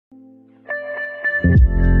Welcome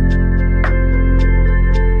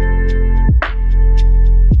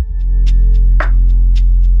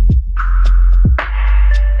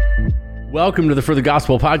to the For the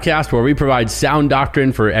Gospel podcast, where we provide sound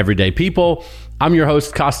doctrine for everyday people. I'm your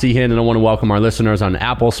host, Costi Hinn, and I want to welcome our listeners on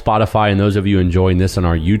Apple, Spotify, and those of you enjoying this on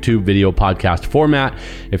our YouTube video podcast format.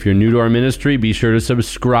 If you're new to our ministry, be sure to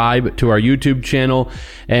subscribe to our YouTube channel.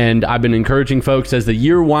 And I've been encouraging folks as the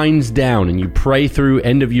year winds down and you pray through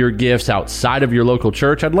end-of-year gifts outside of your local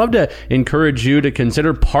church, I'd love to encourage you to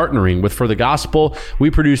consider partnering with For the Gospel. We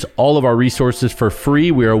produce all of our resources for free.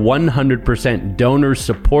 We are 100% donor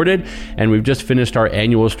supported, and we've just finished our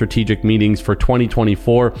annual strategic meetings for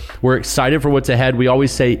 2024. We're excited for what's ahead. We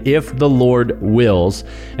always say, if the Lord wills.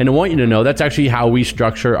 And I want you to know that's actually how we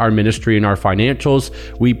structure our ministry and our financials.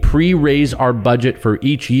 We pre-raise our budget for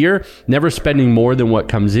each year, never spending more than what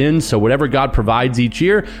comes in. So whatever God provides each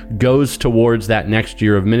year goes towards that next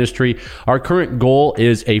year of ministry. Our current goal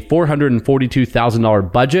is a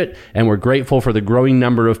 $442,000 budget, and we're grateful for the growing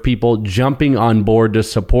number of people jumping on board to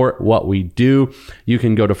support what we do. You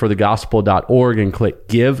can go to forthegospel.org and click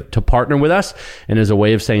give to partner with us. And as a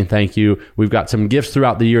way of saying thank you, we've got some gifts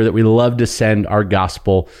throughout the year that we love to send our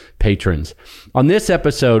gospel patrons. On this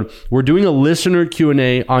episode, we're doing a listener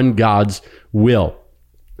Q&A on God's will.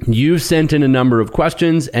 You've sent in a number of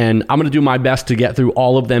questions, and I'm going to do my best to get through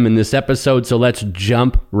all of them in this episode, so let's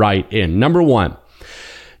jump right in. Number one,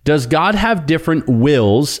 does God have different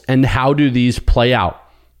wills, and how do these play out?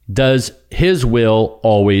 Does his will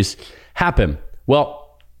always happen?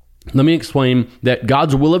 Well, let me explain that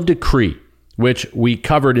God's will of decree, which we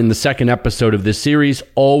covered in the second episode of this series,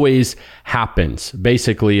 always happens.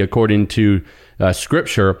 Basically, according to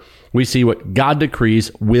Scripture, we see what God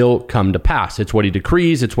decrees will come to pass. It's what he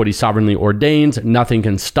decrees. It's what he sovereignly ordains. Nothing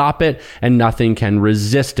can stop it, and nothing can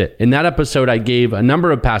resist it. In that episode, I gave a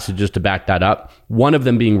number of passages to back that up, one of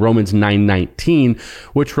them being Romans 9:19,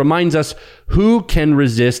 which reminds us who can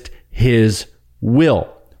resist his will.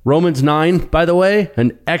 Romans 9, by the way,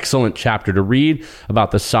 an excellent chapter to read about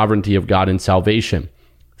the sovereignty of God in salvation.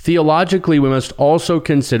 Theologically, we must also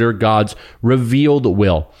consider God's revealed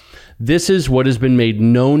will. This is what has been made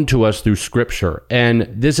known to us through Scripture, and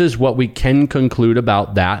this is what we can conclude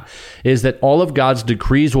about that, is that all of God's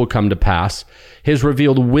decrees will come to pass. His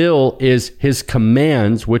revealed will is his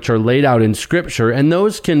commands, which are laid out in Scripture, and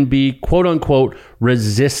those can be, quote unquote,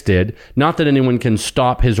 resisted. Not that anyone can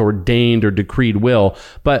stop his ordained or decreed will,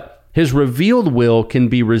 but his revealed will can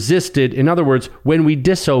be resisted. In other words, when we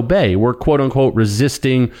disobey, we're quote unquote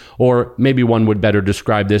resisting, or maybe one would better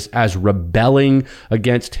describe this as rebelling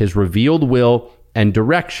against his revealed will and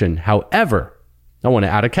direction. However, I want to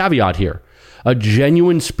add a caveat here. A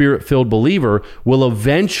genuine spirit-filled believer will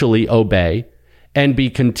eventually obey and be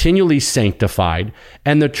continually sanctified,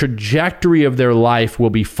 and the trajectory of their life will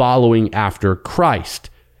be following after Christ.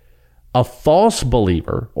 A false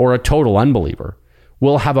believer or a total unbeliever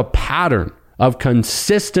will have a pattern of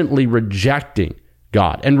consistently rejecting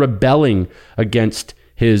God and rebelling against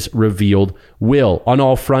his revealed will. On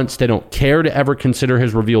all fronts, they don't care to ever consider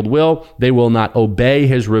his revealed will. They will not obey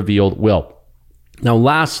his revealed will. Now,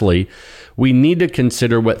 lastly, we need to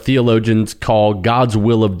consider what theologians call God's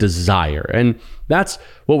will of desire. And that's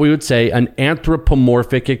what we would say an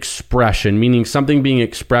anthropomorphic expression, meaning something being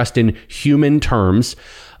expressed in human terms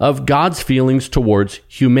of God's feelings towards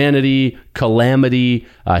humanity, calamity,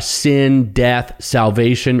 sin, death,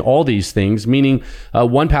 salvation, all these things, meaning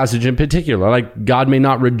one passage in particular, like God may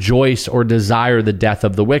not rejoice or desire the death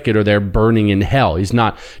of the wicked or their burning in hell. He's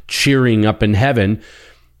not cheering up in heaven,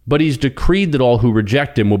 but he's decreed that all who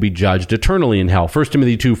reject him will be judged eternally in hell. 1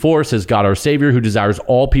 Timothy 2:4 says, God our Savior, who desires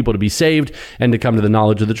all people to be saved and to come to the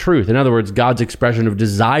knowledge of the truth. In other words, God's expression of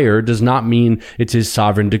desire does not mean it's his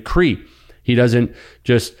sovereign decree. He doesn't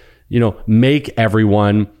just, make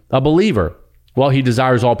everyone a believer. While he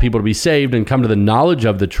desires all people to be saved and come to the knowledge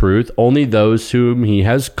of the truth, only those whom he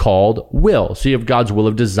has called will. So you have God's will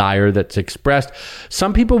of desire that's expressed.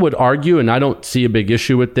 Some people would argue, and I don't see a big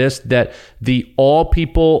issue with this, that the all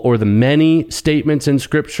people or the many statements in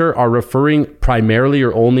Scripture are referring primarily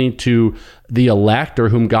or only to the elect or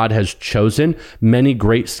whom God has chosen. Many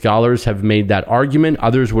great scholars have made that argument.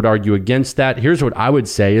 Others would argue against that. Here's what I would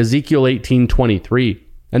say. Ezekiel 18:23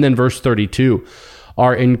 and then verse 32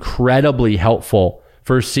 are incredibly helpful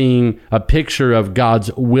for seeing a picture of God's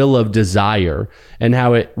will of desire and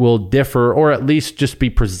how it will differ, or at least just be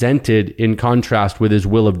presented in contrast with his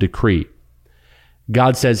will of decree.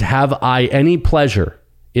 God says, have I any pleasure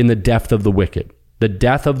in the death of the wicked? The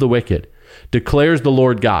death of the wicked, declares the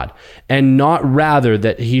Lord God, and not rather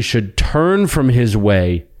that he should turn from his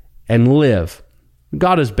way and live.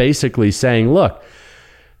 God is basically saying, look,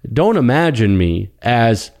 don't imagine me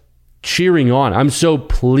as cheering on. I'm so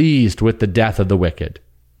pleased with the death of the wicked,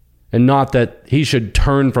 and not that he should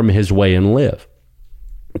turn from his way and live.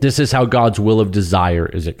 This is how God's will of desire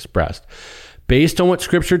is expressed. Based on what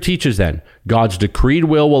Scripture teaches then, God's decreed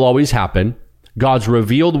will always happen. God's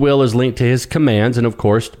revealed will is linked to his commands, and of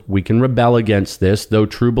course, we can rebel against this, though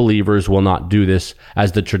true believers will not do this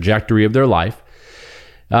as the trajectory of their life.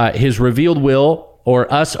 His revealed will,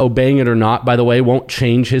 or us obeying it or not, by the way, won't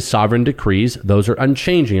change his sovereign decrees. Those are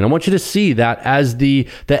unchanging. And I want you to see that as the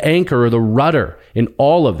anchor or the rudder in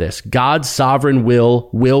all of this. God's sovereign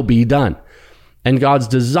will be done. And God's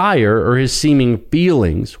desire or his seeming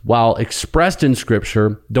feelings, while expressed in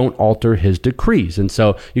Scripture, don't alter his decrees. And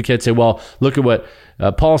so you can't say, well, look at what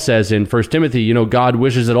Paul says in 1 Timothy, God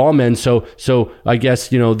wishes that all men, so I guess,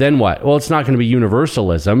 then what? Well, it's not going to be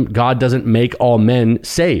universalism. God doesn't make all men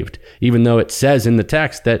saved, even though it says in the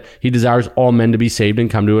text that he desires all men to be saved and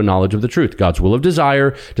come to a knowledge of the truth. God's will of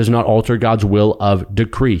desire does not alter God's will of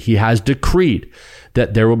decree. He has decreed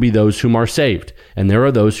that there will be those whom are saved, and there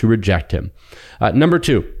are those who reject him. Number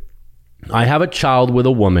 2, I have a child with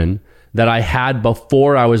a woman that I had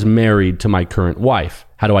before I was married to my current wife.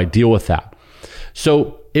 How do I deal with that?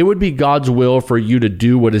 So it would be God's will for you to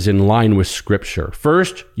do what is in line with Scripture.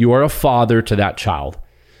 First, you are a father to that child.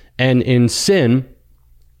 And in sin,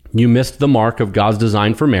 you missed the mark of God's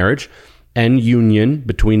design for marriage and union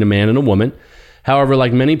between a man and a woman. However,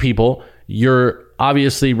 like many people, you're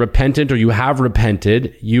obviously repentant, or you have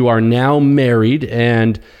repented. You are now married,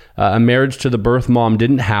 and a marriage to the birth mom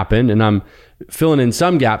didn't happen. And I'm filling in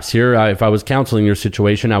some gaps here. If I was counseling your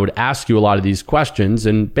situation, I would ask you a lot of these questions.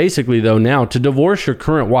 And basically, though, now to divorce your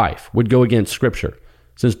current wife would go against Scripture,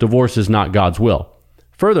 since divorce is not God's will.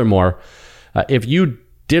 Furthermore, if you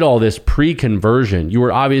did all this pre-conversion, you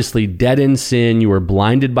were obviously dead in sin, you were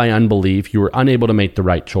blinded by unbelief, you were unable to make the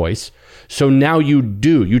right choice. So now you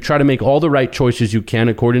do. You try to make all the right choices you can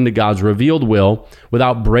according to God's revealed will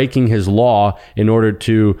without breaking his law in order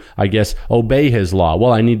to, I guess, obey his law.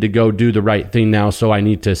 Well, I need to go do the right thing now, so I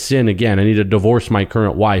need to sin again. I need to divorce my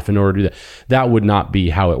current wife in order to do that. That would not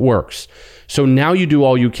be how it works. So now you do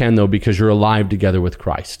all you can, though, because you're alive together with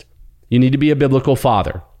Christ. You need to be a biblical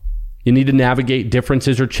father. You need to navigate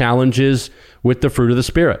differences or challenges with the fruit of the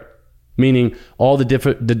Spirit. Meaning all the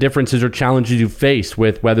differences or challenges you face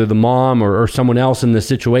with whether the mom or someone else in the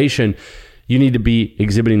situation, you need to be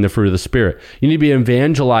exhibiting the fruit of the Spirit. You need to be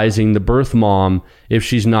evangelizing the birth mom if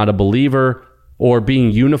she's not a believer, or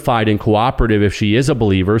being unified and cooperative if she is a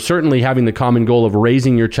believer. Certainly having the common goal of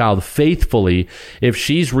raising your child faithfully if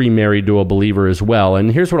she's remarried to a believer as well.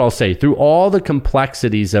 And here's what I'll say. Through all the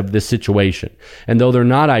complexities of this situation, and though they're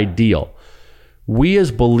not ideal, we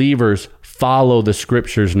as believers follow the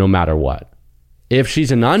Scriptures no matter what. If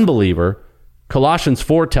she's an unbeliever, Colossians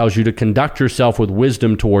 4 tells you to conduct yourself with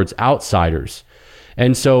wisdom towards outsiders.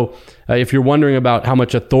 And so if you're wondering about how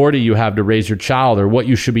much authority you have to raise your child or what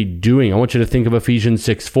you should be doing, I want you to think of Ephesians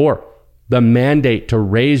 6:4, the mandate to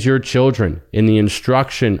raise your children in the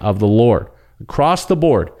instruction of the Lord. Across the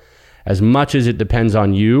board, as much as it depends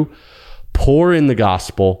on you, pour in the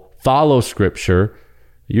gospel, follow Scripture.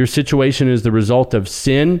 Your situation is the result of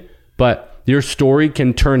sin, but your story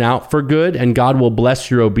can turn out for good, and God will bless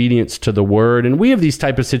your obedience to the word. And we have these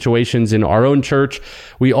type of situations in our own church.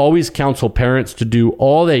 We always counsel parents to do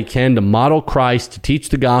all they can to model Christ, to teach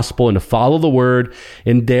the gospel, and to follow the word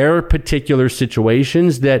in their particular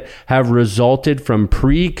situations that have resulted from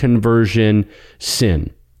pre-conversion sin.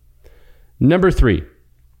 Number 3,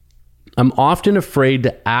 I'm often afraid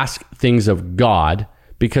to ask things of God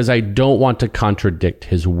because I don't want to contradict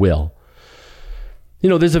his will.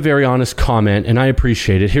 There's a very honest comment, and I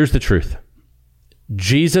appreciate it. Here's the truth.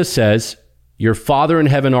 Jesus says, your Father in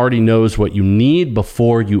heaven already knows what you need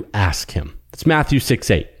before you ask him. It's Matthew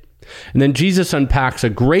 6:8. And then Jesus unpacks a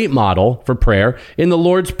great model for prayer in the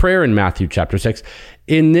Lord's Prayer in Matthew chapter 6.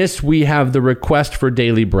 In this, we have the request for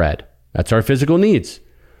daily bread. That's our physical needs.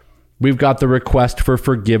 We've got the request for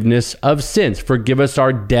forgiveness of sins. Forgive us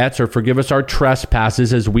our debts, or forgive us our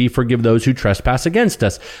trespasses as we forgive those who trespass against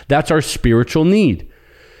us. That's our spiritual need.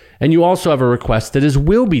 And you also have a request that his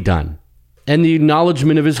will be done, and the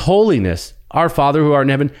acknowledgement of his holiness. Our Father who art in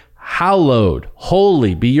heaven, hallowed,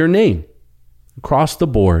 holy be your name. Across the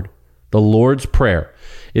board, the Lord's Prayer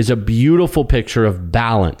is a beautiful picture of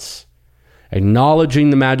balance, acknowledging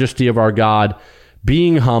the majesty of our God,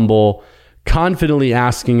 being humble, confidently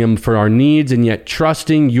asking him for our needs, and yet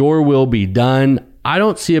trusting your will be done. I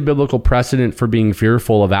don't see a biblical precedent for being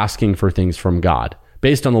fearful of asking for things from God.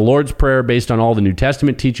 Based on the Lord's Prayer, based on all the New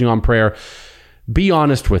Testament teaching on prayer, be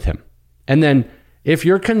honest with him. And then if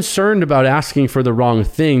you're concerned about asking for the wrong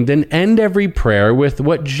thing, then end every prayer with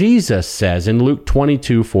what Jesus says in Luke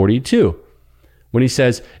 22:42. When he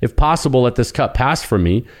says, if possible, let this cup pass from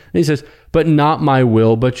me. And he says, but not my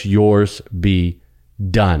will, but yours be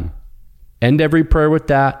done. End every prayer with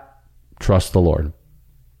that. Trust the Lord.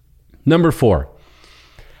 Number 4,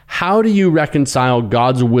 how do you reconcile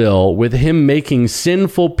God's will with him making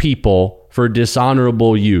sinful people for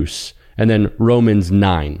dishonorable use? And then Romans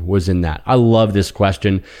 9 was in that. I love this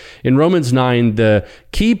question. In Romans 9, the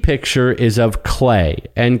key picture is of clay,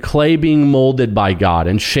 and clay being molded by God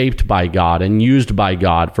and shaped by God and used by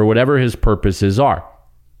God for whatever his purposes are.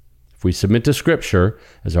 If we submit to Scripture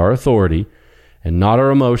as our authority and not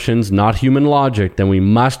our emotions, not human logic, then we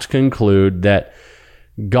must conclude that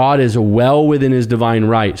God is well within his divine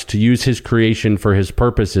rights to use his creation for his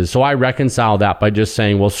purposes. So I reconcile that by just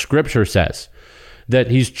saying, well, Scripture says that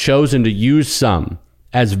he's chosen to use some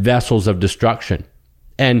as vessels of destruction,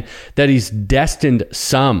 and that he's destined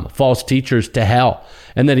some false teachers to hell,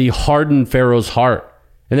 and that he hardened Pharaoh's heart,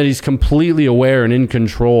 and that he's completely aware and in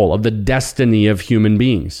control of the destiny of human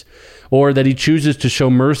beings, or that he chooses to show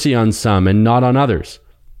mercy on some and not on others.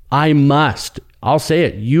 I'll say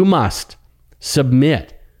it, you must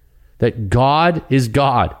submit that God is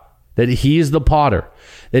God, that he is the potter,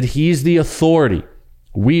 that he's the authority.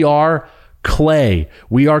 We are clay.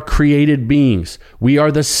 We are created beings. We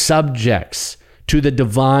are the subjects to the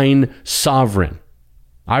divine sovereign.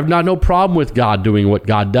 I've not no problem with God doing what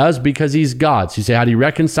God does because he's God. So you say, how do you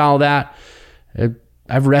reconcile that?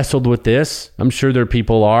 I've wrestled with this. I'm sure there are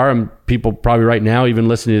people probably right now even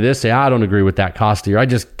listening to this say, I don't agree with that, Costi, or I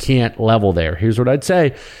just can't level there. Here's what I'd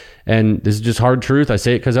say. And this is just hard truth. I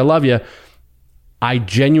say it because I love you. I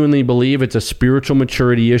genuinely believe it's a spiritual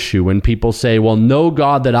maturity issue when people say, well, no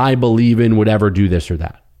God that I believe in would ever do this or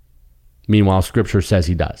that. Meanwhile, Scripture says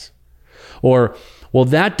he does. Or, well,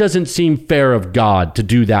 that doesn't seem fair of God to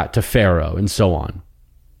do that to Pharaoh, and so on.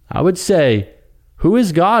 I would say, who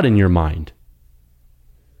is God in your mind?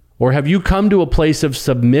 Or have you come to a place of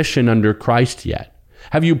submission under Christ yet?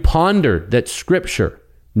 Have you pondered that Scripture,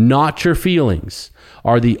 not your feelings,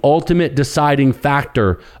 are the ultimate deciding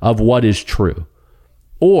factor of what is true?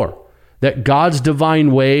 Or that God's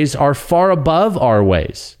divine ways are far above our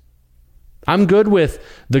ways? I'm good with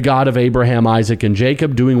the God of Abraham, Isaac, and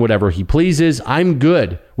Jacob doing whatever he pleases. I'm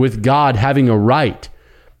good with God having a right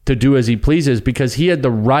to do as he pleases because he had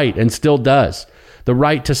the right and still does, the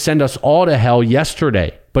right to send us all to hell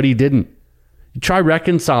yesterday, but he didn't. Try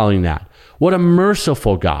reconciling that. What a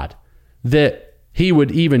merciful God that he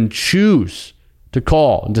would even choose to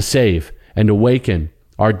call and to save and awaken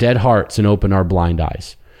our dead hearts and open our blind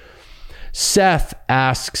eyes. Seth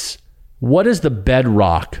asks, what is the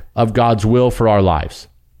bedrock of God's will for our lives?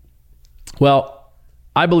 Well,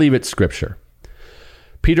 I believe it's Scripture.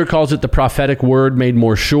 Peter calls it the prophetic word made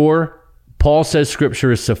more sure. Paul says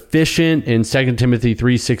Scripture is sufficient in 2 Timothy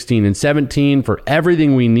 3:16 and 17 for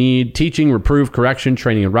everything we need, teaching, reproof, correction,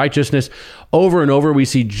 training in righteousness. Over and over, we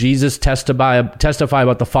see Jesus testify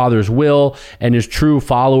about the Father's will and his true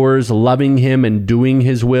followers loving him and doing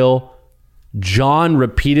his will. John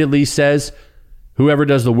repeatedly says, whoever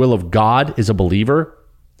does the will of God is a believer.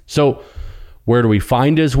 So where do we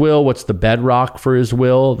find his will? What's the bedrock for his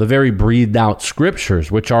will? The very breathed out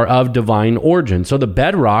Scriptures, which are of divine origin. So the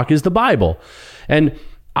bedrock is the Bible. And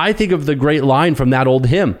I think of the great line from that old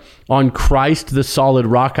hymn, on Christ, the solid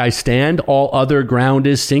rock I stand, all other ground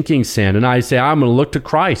is sinking sand. And I say, I'm going to look to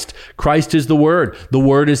Christ. Christ is the Word. The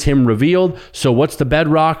Word is him revealed. So what's the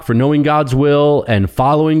bedrock for knowing God's will and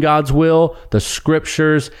following God's will? The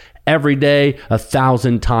Scriptures, every day,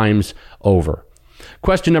 1,000 times over.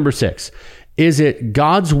 Question number 6. Is it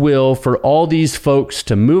God's will for all these folks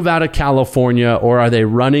to move out of California, or are they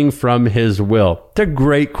running from his will? It's a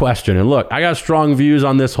great question. And look, I got strong views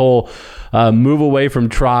on this whole move away from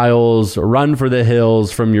trials, run for the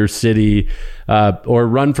hills from your city, or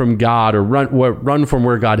run from God, or run from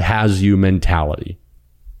where God has you mentality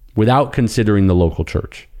without considering the local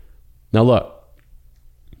church. Now look,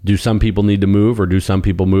 do some people need to move, or do some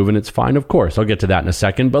people move and it's fine? Of course, I'll get to that in a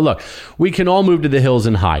second. But look, we can all move to the hills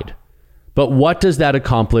and hide. But what does that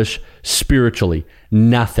accomplish spiritually?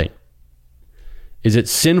 Nothing. Is it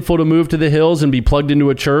sinful to move to the hills and be plugged into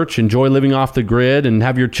a church, enjoy living off the grid and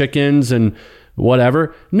have your chickens and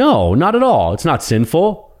whatever? No, not at all. It's not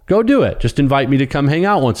sinful. Go do it. Just invite me to come hang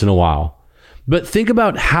out once in a while. But think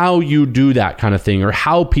about how you do that kind of thing, or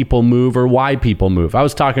how people move, or why people move. I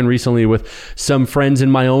was talking recently with some friends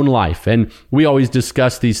in my own life, and we always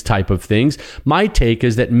discuss these type of things. My take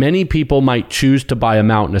is that many people might choose to buy a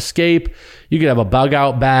mountain escape. You could have a bug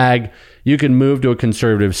out bag. You can move to a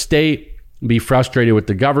conservative state. be frustrated with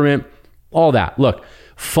the government, all that. Look,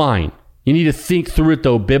 fine. You need to think through it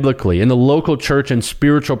though biblically, and the local church and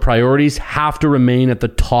spiritual priorities have to remain at the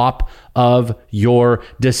top of your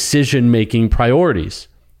decision-making priorities.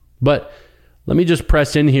 But let me just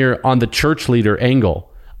press in here on the church leader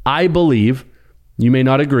angle. I believe, you may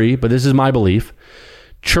not agree, but this is my belief,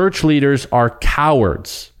 church leaders are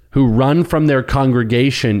cowards who run from their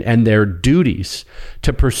congregation and their duties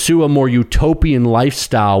to pursue a more utopian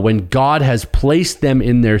lifestyle when God has placed them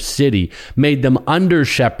in their city, made them under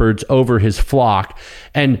shepherds over his flock,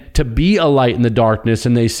 and to be a light in the darkness.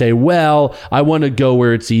 And they say, well, I want to go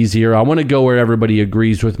where it's easier. I want to go where everybody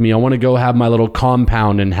agrees with me. I want to go have my little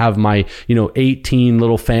compound and have my, 18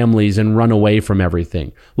 little families and run away from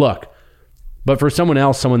everything. Look, but for someone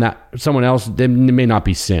else, they may not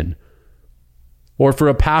be sin. Or for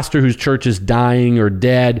a pastor whose church is dying or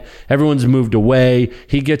dead, everyone's moved away,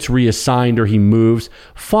 he gets reassigned or he moves,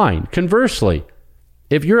 fine. Conversely,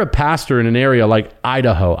 if you're a pastor in an area like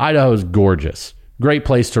Idaho is gorgeous. Great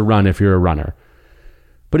place to run if you're a runner.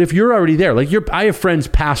 But if you're already there, I have friends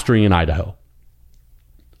pastoring in Idaho.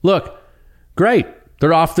 Look, great.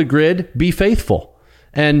 They're off the grid. Be faithful.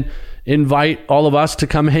 And invite all of us to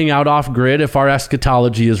come hang out off grid if our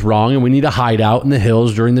eschatology is wrong and we need to hide out in the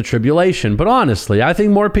hills during the tribulation. But honestly, I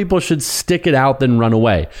think more people should stick it out than run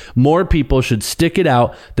away. More people should stick it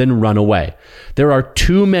out than run away. There are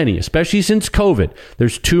too many, especially since COVID,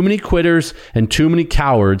 there's too many quitters and too many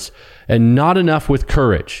cowards and not enough with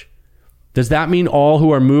courage. Does that mean all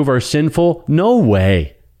who are sinful? No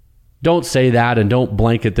way. Don't say that and don't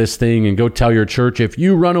blanket this thing and go tell your church, if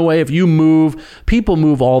you run away, if you move, people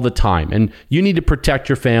move all the time. And you need to protect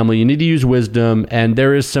your family. You need to use wisdom. And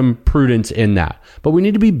there is some prudence in that. But we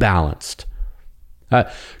need to be balanced.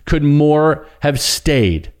 Could more have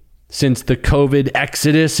stayed since the COVID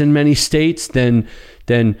exodus in many states than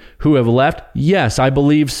who have left? Yes, I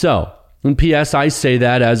believe so. And P.S., I say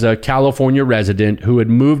that as a California resident who had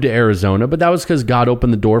moved to Arizona, but that was because God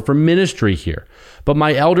opened the door for ministry here. But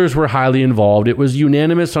my elders were highly involved. It was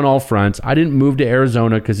unanimous on all fronts. I didn't move to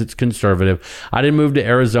Arizona because it's conservative. I didn't move to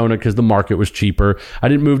Arizona because the market was cheaper. I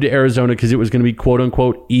didn't move to Arizona because it was going to be quote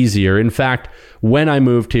unquote easier. In fact, when I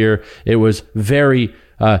moved here, it was very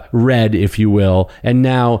red, if you will. And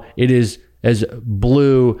now it is as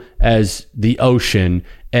blue as the ocean.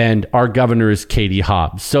 And our governor is Katie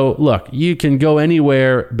Hobbs. So look, you can go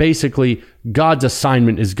anywhere. Basically, God's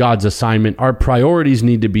assignment is God's assignment. Our priorities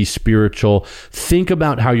need to be spiritual. Think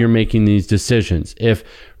about how you're making these decisions. If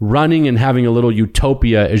running and having a little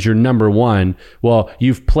utopia is your number one, well,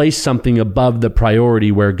 you've placed something above the priority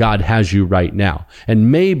where God has you right now.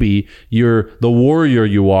 And maybe you're the warrior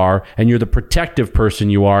you are, and you're the protective person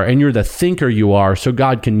you are, and you're the thinker you are, so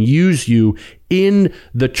God can use you in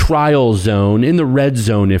the trial zone, in the red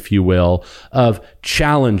zone, if you will, of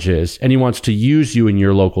challenges, and he wants to use you in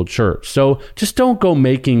your local church. So just don't go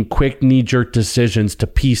making quick knee-jerk decisions to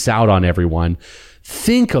peace out on everyone.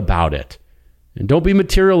 Think about it. And don't be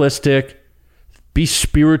materialistic. Be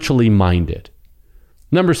spiritually minded.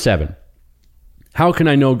 Number 7, how can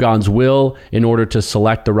I know God's will in order to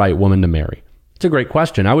select the right woman to marry? It's a great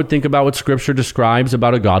question. I would think about what Scripture describes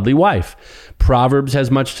about a godly wife. Proverbs has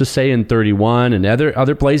much to say in 31 and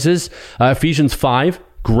other places. Ephesians 5,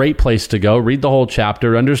 great place to go. Read the whole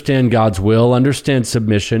chapter. Understand God's will. Understand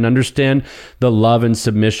submission. Understand the love and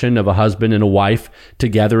submission of a husband and a wife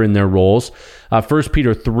together in their roles. 1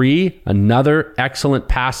 Peter 3, another excellent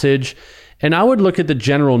passage. And I would look at the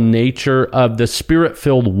general nature of the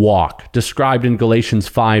Spirit-filled walk described in Galatians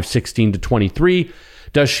 5, 16 to 23.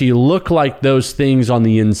 Does she look like those things on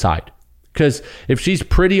the inside? Because if she's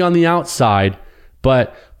pretty on the outside,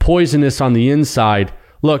 but poisonous on the inside,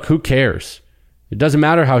 look, who cares? It doesn't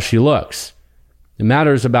matter how she looks. It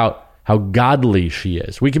matters about how godly she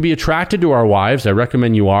is. We can be attracted to our wives. I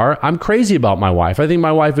recommend you are. I'm crazy about my wife. I think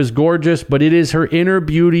my wife is gorgeous, but it is her inner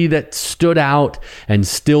beauty that stood out and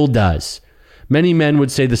still does. Many men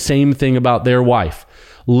would say the same thing about their wife.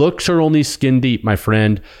 Looks are only skin deep, my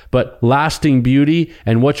friend, but lasting beauty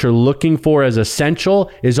and what you're looking for as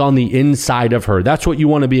essential is on the inside of her. That's what you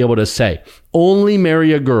want to be able to say. Only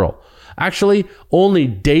marry a girl. Actually, only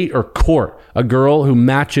date or court a girl who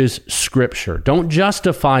matches Scripture. Don't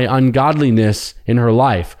justify ungodliness in her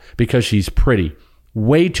life because she's pretty.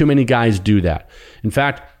 Way too many guys do that. In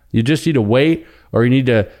fact, you just need to wait, or you need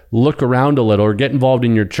to look around a little or get involved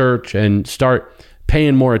in your church and start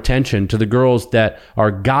paying more attention to the girls that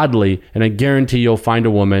are godly, and I guarantee you'll find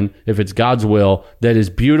a woman, if it's God's will, that is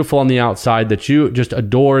beautiful on the outside, that you just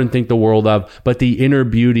adore and think the world of, but the inner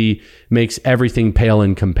beauty makes everything pale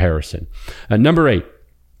in comparison. Number 8,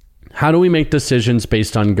 How do we make decisions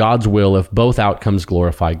based on God's will if both outcomes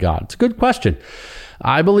glorify God? It's a good question.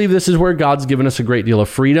 I believe this is where God's given us a great deal of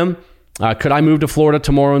freedom. Could I move to Florida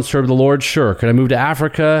tomorrow and serve the Lord? Sure. Could I move to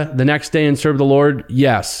Africa the next day and serve the Lord?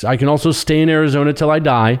 Yes. I can also stay in Arizona till I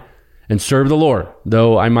die and serve the Lord,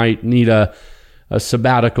 though I might need a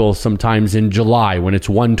sabbatical sometimes in July when it's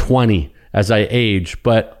 120 as I age.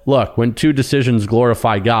 But look, when two decisions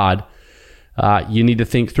glorify God, you need to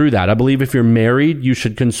think through that. I believe if you're married, you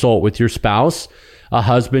should consult with your spouse. A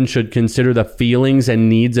husband should consider the feelings and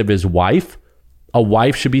needs of his wife. A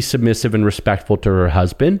wife should be submissive and respectful to her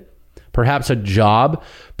husband. Perhaps a job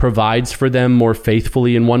provides for them more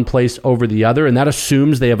faithfully in one place over the other, and that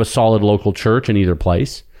assumes they have a solid local church in either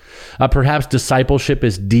place. Perhaps discipleship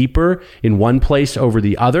is deeper in one place over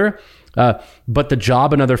the other, but the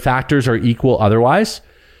job and other factors are equal otherwise.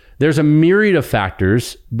 There's a myriad of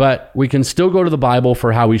factors, but we can still go to the Bible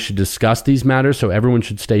for how we should discuss these matters, so everyone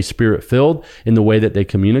should stay spirit-filled in the way that they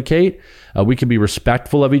communicate. We can be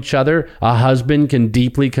respectful of each other. A husband can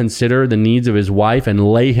deeply consider the needs of his wife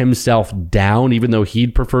and lay himself down, even though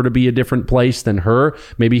he'd prefer to be a different place than her.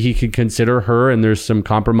 Maybe he could consider her, and there's some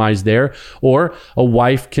compromise there. Or a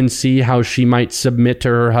wife can see how she might submit to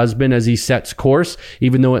her husband as he sets course,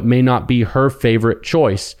 even though it may not be her favorite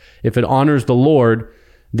choice. If it honors the Lord,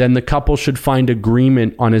 then the couple should find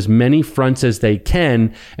agreement on as many fronts as they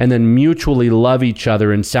can and then mutually love each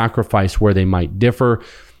other and sacrifice where they might differ.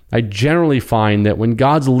 I generally find that when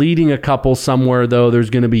God's leading a couple somewhere, though, there's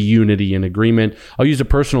going to be unity and agreement. I'll use a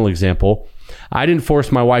personal example. I didn't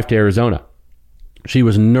force my wife to Arizona. She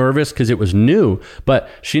was nervous because it was new, but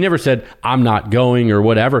she never said, I'm not going or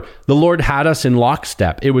whatever. The Lord had us in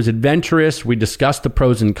lockstep. It was adventurous. We discussed the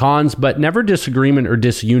pros and cons, but never disagreement or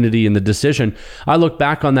disunity in the decision. I look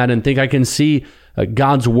back on that and think I can see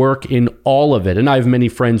God's work in all of it. And I have many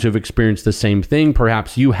friends who have experienced the same thing.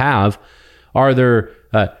 Perhaps you have. Are there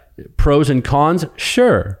pros and cons?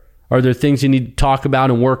 Sure. Are there things you need to talk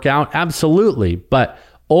about and work out? Absolutely. But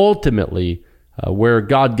ultimately, where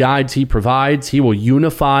God guides, he provides. He will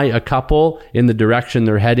unify a couple in the direction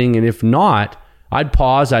they're heading. And if not, I'd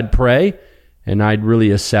pause, I'd pray, and I'd really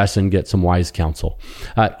assess and get some wise counsel.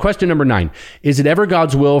 Question number 9. Is it ever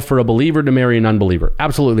God's will for a believer to marry an unbeliever?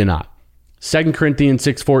 Absolutely not. 2 Corinthians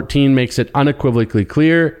 6:14 makes it unequivocally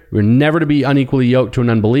clear. We're never to be unequally yoked to an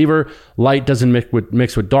unbeliever. Light doesn't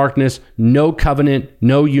mix with darkness. No covenant,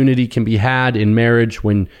 no unity can be had in marriage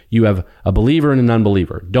when you have a believer and an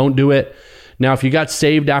unbeliever. Don't do it. Now, if you got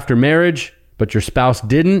saved after marriage, but your spouse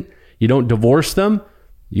didn't, you don't divorce them.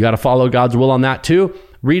 You got to follow God's will on that too.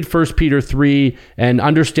 Read 1 Peter 3 and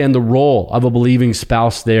understand the role of a believing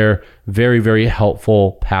spouse there. Very, very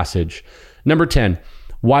helpful passage. Number 10,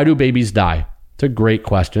 why do babies die? It's a great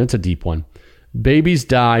question. It's a deep one. Babies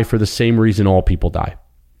die for the same reason all people die.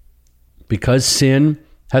 Because sin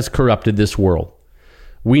has corrupted this world.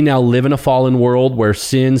 We now live in a fallen world where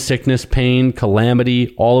sin, sickness, pain,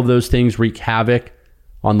 calamity, all of those things wreak havoc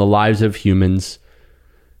on the lives of humans.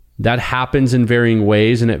 That happens in varying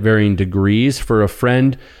ways and at varying degrees. For a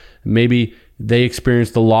friend, maybe they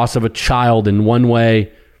experience the loss of a child in one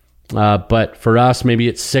way, but for us, maybe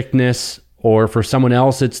it's sickness, or for someone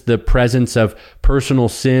else, it's the presence of personal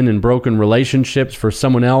sin and broken relationships. For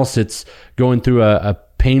someone else, it's going through a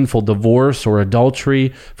painful divorce or adultery.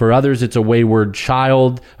 For others, it's a wayward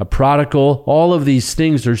child, a prodigal. All of these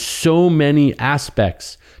things, there's so many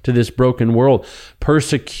aspects to this broken world.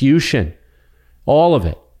 Persecution, all of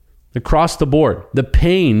it, across the board. The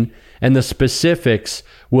pain and the specifics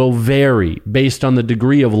will vary based on the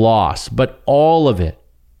degree of loss, but all of it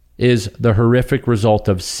is the horrific result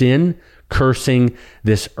of sin cursing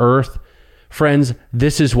this earth. Friends,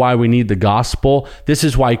 this is why we need the gospel. This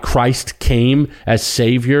is why Christ came as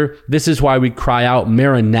Savior. This is why we cry out,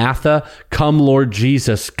 Maranatha, come Lord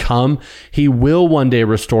Jesus, come. He will one day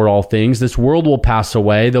restore all things. This world will pass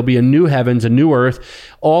away. There'll be a new heavens, a new earth.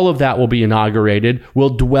 All of that will be inaugurated. We'll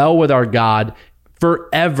dwell with our God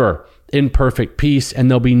forever in perfect peace, and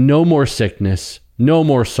there'll be no more sickness, no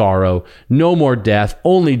more sorrow, no more death,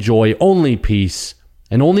 only joy, only peace,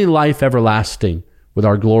 and only life everlasting with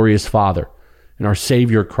our glorious Father and our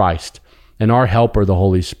Savior Christ and our Helper, the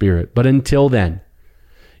Holy Spirit. But until then,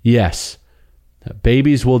 yes,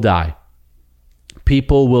 babies will die.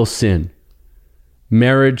 People will sin.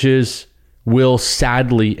 Marriages will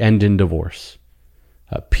sadly end in divorce.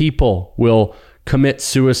 People will commit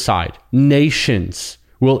suicide. Nations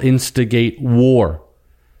will instigate war.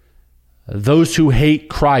 Those who hate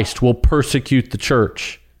Christ will persecute the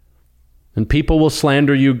church. And people will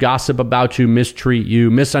slander you, gossip about you, mistreat you,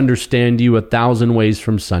 misunderstand you 1,000 ways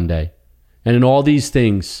from Sunday. And in all these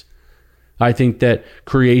things, I think that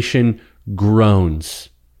creation groans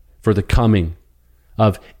for the coming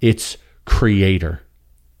of its creator.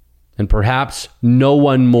 And perhaps no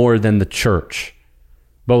one more than the church,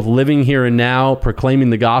 both living here and now, proclaiming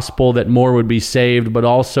the gospel that more would be saved, but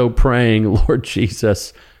also praying, Lord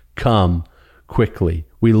Jesus, come quickly.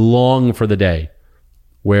 We long for the day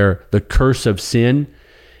where the curse of sin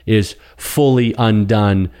is fully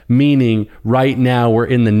undone, meaning right now we're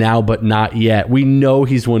in the now but not yet. We know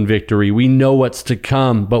he's won victory. We know what's to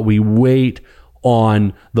come, but we wait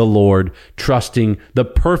on the Lord, trusting the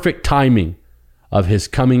perfect timing of his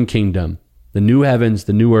coming kingdom, the new heavens,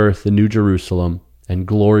 the new earth, the new Jerusalem, and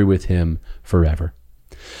glory with him forever.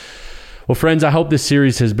 Well, friends, I hope this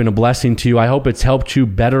series has been a blessing to you. I hope it's helped you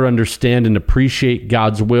better understand and appreciate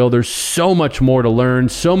God's will. There's so much more to learn,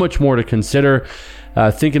 so much more to consider.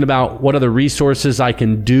 Thinking about what other resources I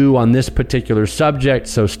can do on this particular subject,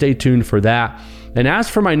 so stay tuned for that. And as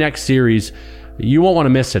for my next series, you won't want to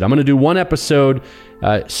miss it. I'm going to do one episode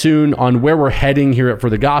soon on where we're heading here at For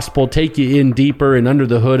the Gospel, take you in deeper and under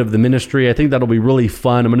the hood of the ministry. I think that'll be really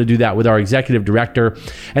fun. I'm going to do that with our executive director.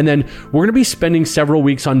 And then we're going to be spending several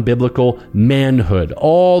weeks on biblical manhood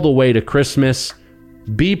all the way to Christmas.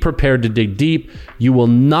 Be prepared to dig deep. You will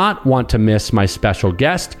not want to miss my special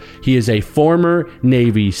guest. He is a former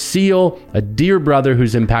Navy SEAL, a dear brother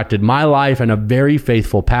who's impacted my life, and a very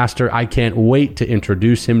faithful pastor. I can't wait to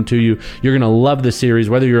introduce him to you. You're going to love the series,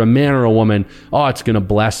 whether you're a man or a woman. Oh, it's going to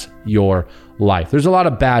bless your life. There's a lot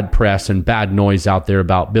of bad press and bad noise out there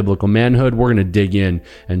about biblical manhood. We're going to dig in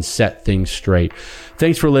and set things straight.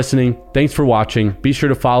 Thanks for listening. Thanks for watching. Be sure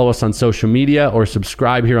to follow us on social media or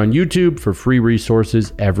subscribe here on YouTube for free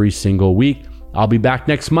resources every single week. I'll be back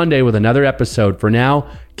next Monday with another episode. For now,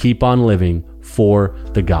 keep on living for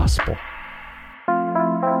the gospel.